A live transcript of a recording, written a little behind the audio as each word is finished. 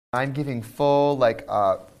I'm giving full,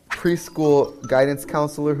 preschool guidance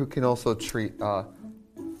counselor who can also treat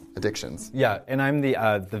addictions. Yeah, and I'm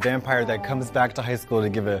the vampire that comes back to high school to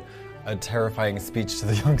give a terrifying speech to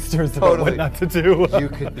the youngsters about what not to do. You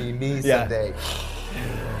could be me someday.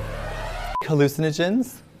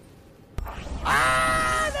 Hallucinogens?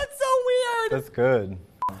 Ah, that's so weird! That's good.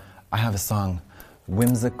 I have a song.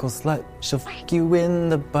 Whimsical slut, she'll f*** you in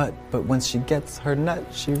the butt, but once she gets her nut,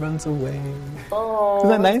 she runs away. Oh, isn't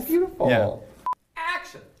that nice? That's beautiful. Yeah.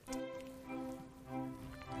 Action!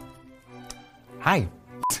 Hi.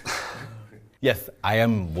 Yes, I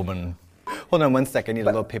am woman. Hold on 1 sec, I need a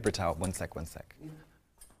little paper towel. One sec.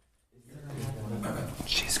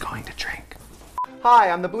 She's going to drink.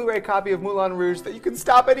 Hi, I'm the Blu-ray copy of Moulin Rouge that you can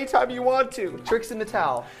stop anytime you want to. Trixie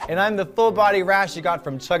Mattel. And I'm the full body rash you got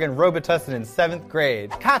from chugging Robitussin in 7th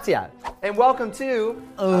grade. Katya. And welcome to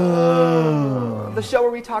the show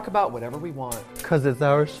where we talk about whatever we want. 'Cause it's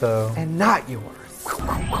our show. And not yours.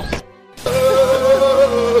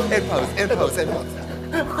 In pose.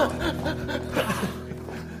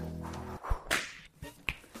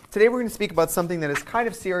 Today we're going to speak about something that is kind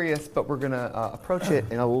of serious, but we're going to approach it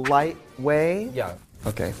in a light way. Yeah.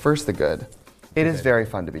 Okay, first the good. It is very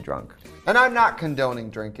fun to be drunk. And I'm not condoning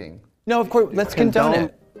drinking. No, of course, let's condone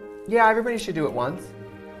it. Yeah, everybody should do it once.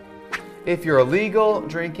 If you're a legal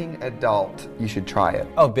drinking adult, you should try it.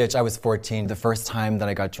 Oh, bitch, I was 14. The first time that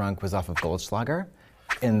I got drunk was off of Goldschlager,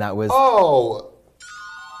 and that was... Oh!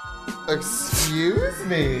 Excuse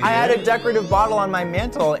me? I had a decorative bottle on my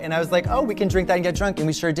mantle, and I was like, oh, we can drink that and get drunk, and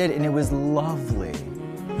we sure did, and it was lovely.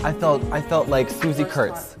 I felt like Susie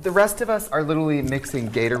Kurtz. The rest of us are literally mixing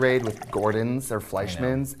Gatorade with Gordon's or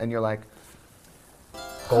Fleischmann's, and you're like,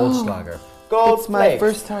 Goldschlager. It's my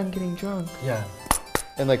first time getting drunk. Yeah.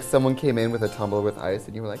 And like someone came in with a tumbler with ice,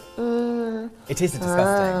 and you were like, It tasted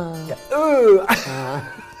disgusting. Yeah. Ooh.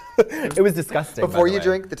 It was disgusting. Before you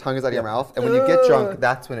drink, the tongue is out of your mouth, and when you get drunk,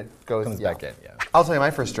 that's when it comes back in. Yeah. I'll tell you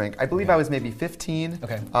my first drink. I believe I was maybe 15.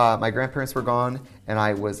 Okay. My grandparents were gone, and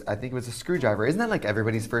I think it was a screwdriver. Isn't that like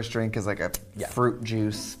everybody's first drink is like a fruit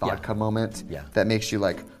juice vodka moment that makes you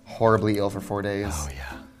like horribly ill for 4 days? Oh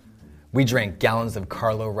yeah. We drank gallons of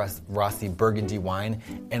Carlo Rossi Burgundy wine,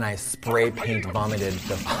 and I spray paint vomited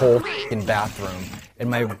the whole f***ing bathroom. And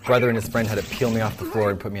my brother and his friend had to peel me off the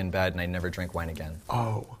floor and put me in bed, and I never drank wine again.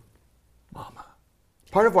 Oh, mama.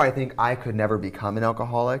 Part of why I think I could never become an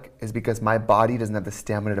alcoholic is because my body doesn't have the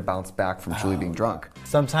stamina to bounce back from truly being drunk.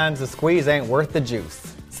 Sometimes the squeeze ain't worth the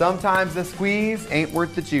juice. Sometimes the squeeze ain't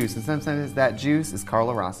worth the juice, and sometimes that juice is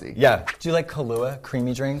Carlo Rossi. Yeah. Do you like Kahlua,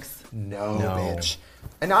 creamy drinks? No, bitch.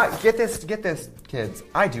 And get this, kids.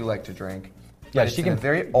 I do like to drink. Yeah, she can in a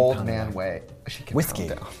very old man way. She can whiskey.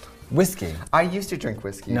 calm down. Whiskey. I used to drink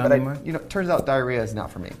whiskey, Not but anymore? it turns out diarrhea is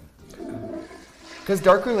not for me. Because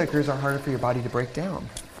darker liquors are harder for your body to break down.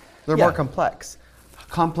 They're more complex.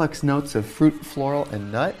 Complex notes of fruit, floral,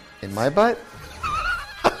 and nut in my butt.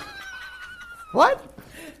 What?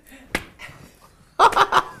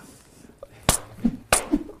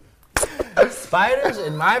 Spiders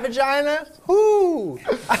in my vagina? Ooh.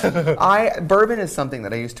 Bourbon is something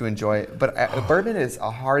that I used to enjoy, but bourbon is a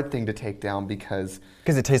hard thing to take down because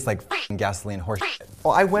it tastes like f***ing gasoline horse shit.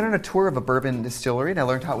 Well, I went on a tour of a bourbon distillery and I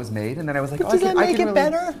learned how it was made, and then I was like, does that make it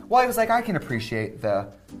better? Well, I was like, I can appreciate the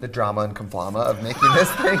drama and conflama of making this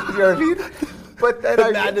thing. You know what I mean? But then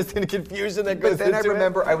the madness and confusion that goes into it. But then I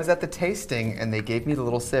remember I was at the tasting and they gave me the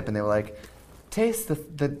little sip and they were like, taste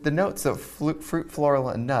the notes of fruit, floral,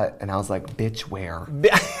 and nut. And I was like, bitch, where?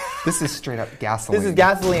 This is straight up gasoline. This is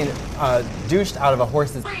gasoline douched out of a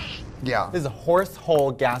horse's... Yeah. This is horse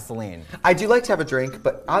hole gasoline. I do like to have a drink,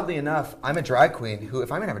 but oddly enough, I'm a drag queen who,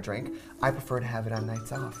 if I'm gonna have a drink, I prefer to have it on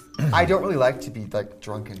nights off. I don't really like to be like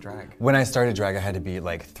drunk in drag. When I started drag, I had to be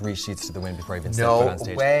like 3 sheets to the wind before I even stepped foot on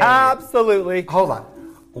stage. No way. Absolutely. Hold on.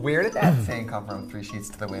 Where did that saying come from, 3 sheets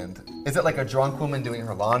to the wind? Is it like a drunk woman doing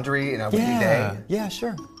her laundry in a windy day? Yeah,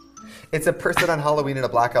 sure. It's a person on Halloween in a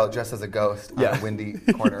blackout dressed as a ghost on a windy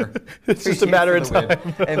corner. It's just a matter of time.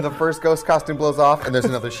 And the first ghost costume blows off, and there's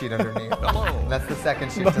another sheet underneath. And that's the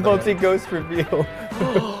second sheet to the wind. Multi-ghost reveal.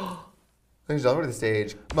 Ladies and gentlemen, to the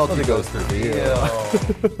stage. Multi-ghost reveal.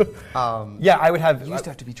 Yeah, I would have... You used to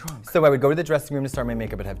have to be drunk. So I would go to the dressing room to start my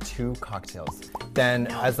makeup. I'd have 2 cocktails. Then,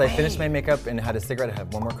 as I finished my makeup and had a cigarette, I'd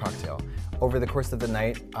have 1 more cocktail. Over the course of the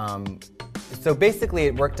night, so basically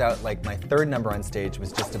it worked out like my 3rd number on stage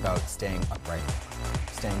was just about staying upright.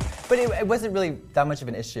 But it wasn't really that much of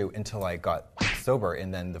an issue until I got sober,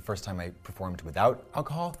 and then the first time I performed without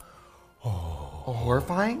alcohol.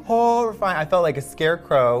 Horrifying? Horrifying. I felt like a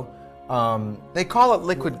scarecrow. They call it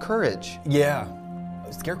liquid courage. Yeah.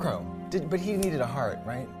 Scarecrow. But he needed a heart,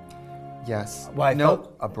 right? Yes.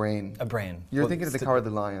 Well, a brain. A brain. You're thinking of the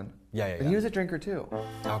Cowardly Lion. Yeah. And he was a drinker too.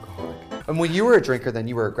 Alcoholic. And when you were a drinker, then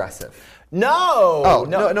you were aggressive. No! Oh,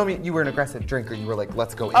 no, I mean, you were an aggressive drinker. You were like,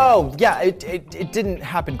 let's go in. Oh, yeah, it didn't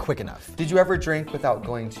happen quick enough. Did you ever drink without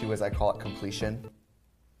going to, as I call it, completion?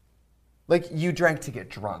 Like, you drank to get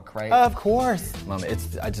drunk, right? Of course. Mom,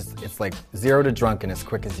 it's like 0 to drunk and as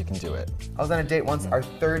quick as you can do it. I was on a date once, our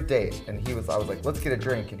third date, and I was like, let's get a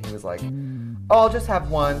drink. And he was like, oh, I'll just have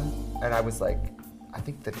one. And I was like, I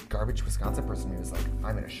think the garbage Wisconsin person, he was like,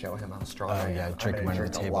 I'm going to show him how strong I am. Yeah, drinking I'm gonna under the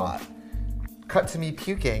drink table. a lot. Cut to me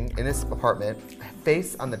puking in his apartment,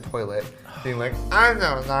 face on the toilet, being like, I'm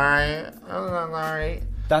so sorry.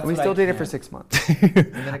 And we still dated for 6 months.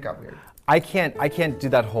 And then it got weird. I can't do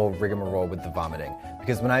that whole rigmarole with the vomiting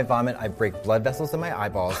because when I vomit, I break blood vessels in my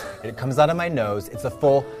eyeballs. It comes out of my nose. It's a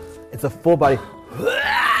full body.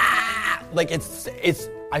 Like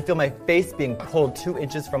I feel my face being pulled 2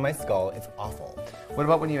 inches from my skull. It's awful. What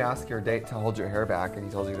about when you ask your date to hold your hair back and he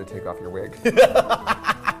tells you to take off your wig?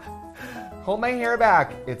 Hold my hair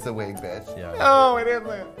back. It's a wig, bitch. Yeah. No, it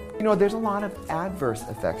isn't. You know, there's a lot of adverse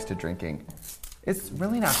effects to drinking. It's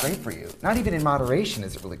really not great for you. Not even in moderation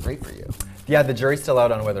is it really great for you. Yeah, the jury's still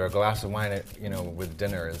out on whether a glass of wine, with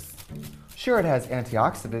dinner is. Sure, it has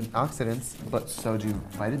antioxidants, but so do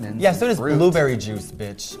vitamins. Yeah, so does fruit. blueberry juice,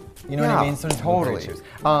 bitch. You know what I mean? So does totally. blueberry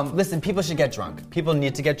juice. Listen, people should get drunk. People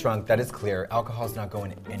need to get drunk. That is clear. Alcohol's not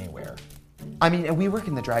going anywhere. I mean, and we work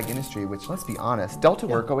in the drag industry, which, let's be honest, Delta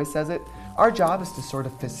Work always says it. Our job is to sort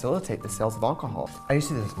of facilitate the sales of alcohol. I used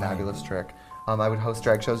to do this fabulous trick. I would host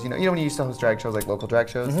drag shows. You know when you used to host drag shows, like local drag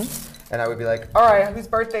shows? Mm-hmm. And I would be like, all right, whose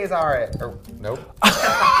birthdays are it? Or, nope.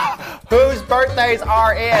 Whose birthdays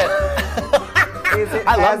are it? Is it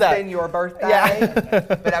I love that. been your birthday? Yeah.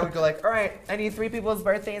 But I would go like, all right, I need 3 people's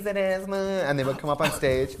birthdays it is. And they would come up on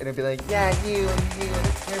stage and it'd be like, yeah, you, it's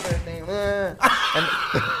your birthday. And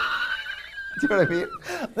do you know what I mean?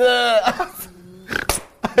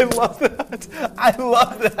 I love that. I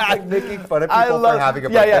love that. Like making fun of people for having a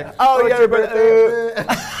birthday. Yeah. Oh, yeah, your birthday.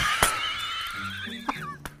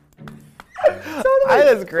 That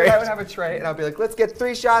is great. So I would have a tray and I'd be like, let's get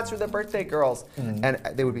 3 shots for the birthday girls. Mm-hmm. And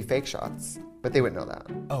they would be fake shots, but they wouldn't know that.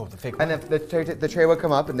 Oh, the fake one. And then the tray would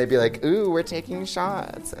come up and they'd be like, ooh, we're taking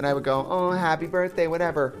shots. And I would go, oh, happy birthday,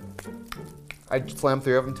 whatever. I'd slam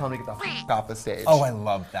 3 of them, tell them to get the f off the stage. Oh, I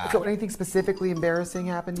love that. So anything specifically embarrassing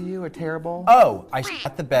happened to you or terrible? Oh, I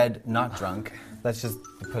shot the bed, not drunk. Let's just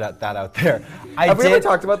put that out there. Have we ever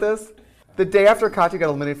talked about this? The day after Katya got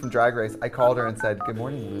eliminated from Drag Race, I called her and said, good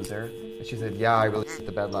morning, loser. And she said, yeah, I really shit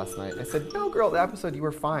the bed last night. I said, no, girl, the episode, you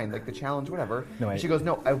were fine. Like, the challenge, whatever. No, and she goes,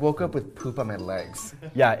 no, I woke up with poop on my legs.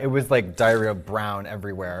 Yeah, it was like diarrhea brown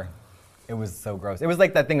everywhere. It was so gross. It was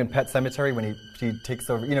like that thing in Pet Sematary when he takes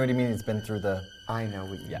over. You know what I mean? He's been through the... I know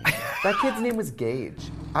what you mean. That kid's name was Gage.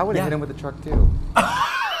 I would have hit him with a truck, too.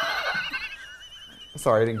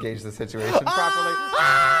 Sorry, I didn't gauge the situation properly.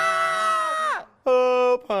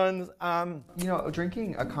 Oh, puns. You know,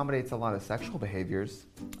 drinking accommodates a lot of sexual behaviors.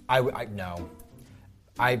 No.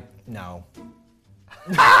 No.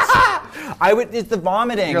 It's the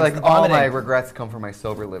vomiting. You're like, all my regrets come from my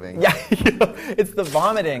sober living. Yeah, it's the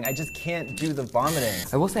vomiting. I just can't do the vomiting.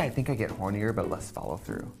 I will say I think I get hornier, but less follow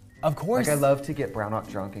through. Of course. Like I love to get brown out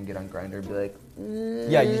drunk and get on Grindr and be like,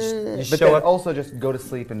 yeah, you but show then up. also just go to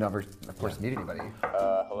sleep and never, of course, meet anybody.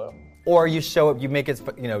 Hello? Or you show up, you make it,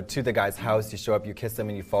 to the guy's house. You show up, you kiss him,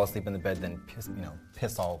 and you fall asleep in the bed. Then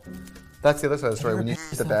piss all. That's the other side of the story. When you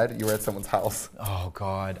pissed the bed, you were at someone's house. Oh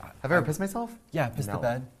God. Have I ever pissed myself? Yeah, pissed the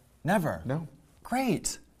bed. Never. No.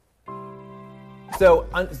 Great. So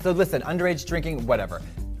listen, underage drinking, whatever.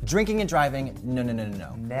 Drinking and driving, no.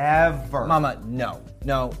 Never. Mama, no.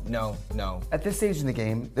 At this stage in the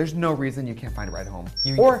game, there's no reason you can't find a ride home.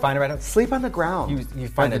 You find a ride home? Sleep on the ground. You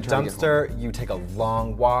find a dumpster, you take a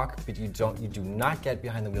long walk, but you do not get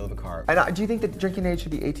behind the wheel of a car. Do you think that drinking age should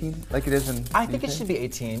be 18, like it is in I think it should be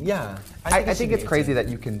 18, yeah. I think it's crazy that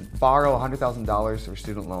you can borrow $100,000 for a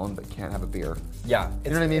student loan but can't have a beer. Yeah. You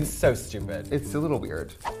know what I mean? It's so stupid. It's a little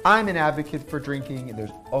weird. I'm an advocate for drinking, and there's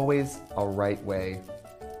always a right way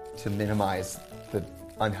to minimize the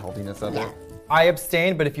unhealthiness of it. I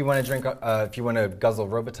abstain, but if you want to drink, if you want to guzzle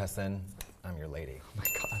Robitussin, I'm your lady. Oh my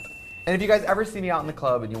God. And if you guys ever see me out in the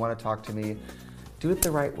club and you want to talk to me, do it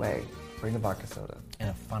the right way. Bring a vodka soda. In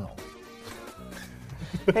a funnel.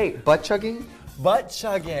 Hey, butt chugging? Butt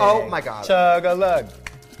chugging. Oh my God. Chug-a-lug.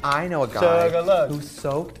 I know a guy who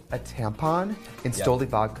soaked a tampon in Stoli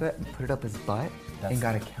vodka and put it up his butt and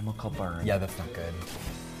got a chemical burn. Yeah, that's not good.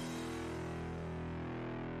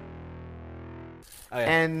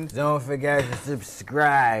 And don't forget to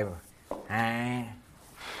subscribe. Huh?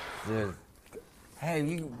 Dude. Hey,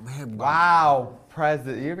 you. Hey, Wow,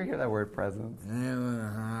 present. You ever hear that word, presents? Presents.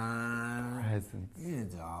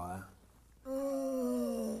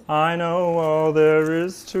 I know all there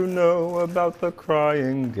is to know about the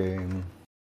crying game.